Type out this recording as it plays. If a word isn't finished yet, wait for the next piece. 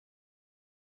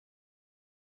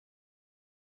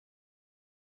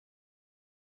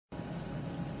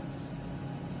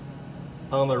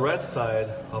On the right side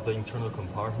of the internal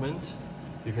compartment,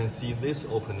 you can see this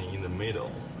opening in the middle.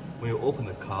 When you open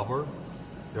the cover,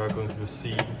 you are going to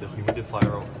see the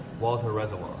humidifier water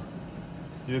reservoir.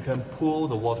 You can pull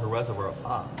the water reservoir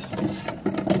out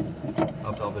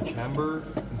of the chamber,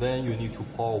 then you need to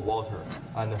pour water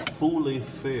and fully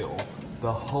fill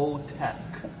the whole tank.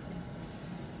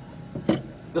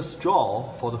 The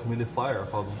straw for the humidifier,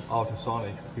 for the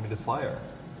ultrasonic humidifier,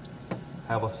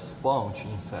 have a sponge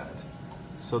inside.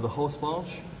 So the whole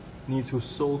sponge needs to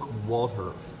soak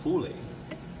water fully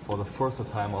for the first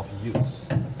time of use.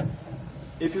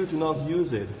 If you do not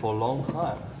use it for a long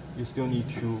time, you still need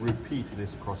to repeat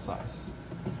this process.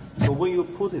 So when you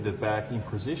put it back in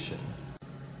position,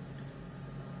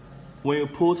 when you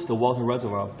put the water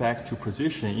reservoir back to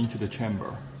position into the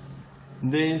chamber,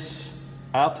 this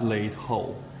outlet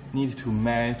hole needs to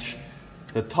match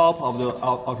the top of the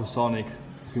ultrasonic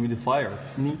humidifier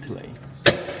neatly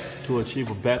to achieve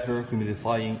better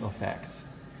humidifying effects.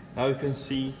 Now you can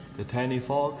see the tiny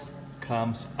fogs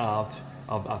comes out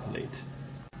of the outlet.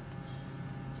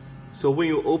 So when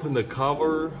you open the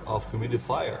cover of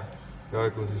humidifier, you are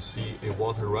going to see a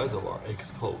water reservoir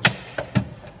exposed.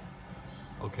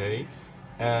 Okay,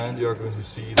 and you are going to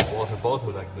see the water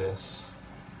bottle like this.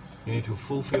 You need to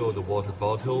fulfill the water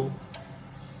bottle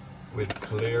with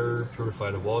clear,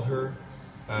 purified water,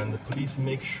 and please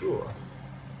make sure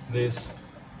this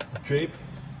drip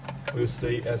will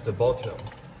stay at the bottom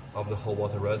of the whole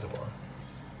water reservoir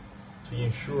to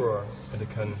ensure it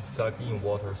can suck in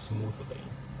water smoothly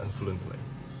and fluently.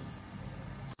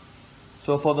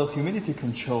 So for the humidity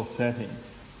control setting,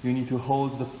 you need to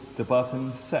hold the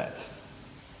button set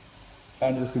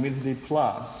and the humidity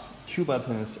plus 2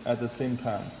 buttons at the same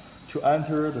time to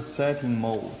enter the setting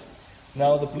mode.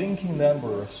 Now the blinking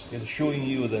numbers is showing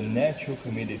you the natural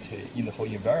humidity in the whole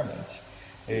environment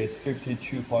is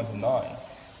 52.9.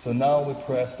 So now we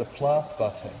press the plus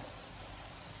button.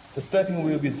 The stepping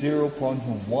will be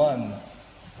 0.1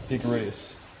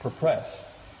 degrees per press.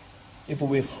 If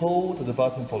we hold the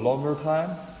button for longer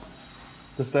time,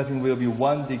 the stepping will be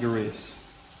 1 degrees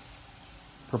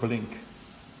per blink.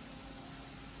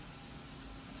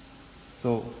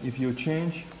 So if you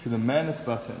change to the minus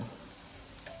button,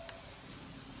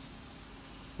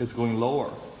 it's going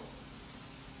lower.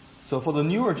 So for the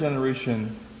newer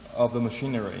generation of the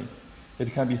machinery,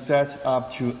 it can be set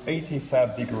up to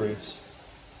 85 degrees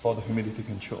for the humidity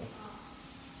control.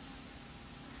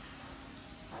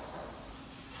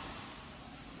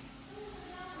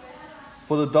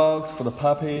 For the dogs, for the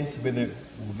puppies with a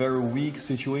very weak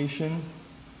situation,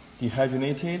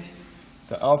 dehydrated,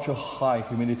 the ultra high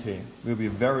humidity will be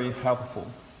very helpful.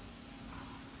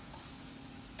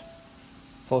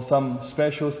 For some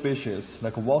special species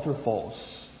like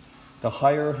waterfalls, the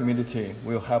higher humidity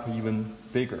will help even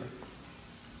bigger.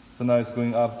 So now it's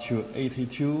going up to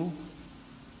 82,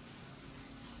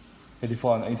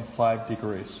 84 and 85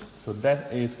 degrees. So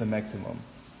that is the maximum.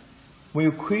 When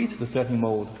you quit the setting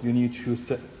mode, you need to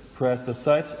press the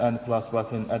set and plus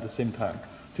button at the same time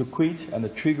to quit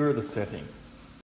and trigger the setting.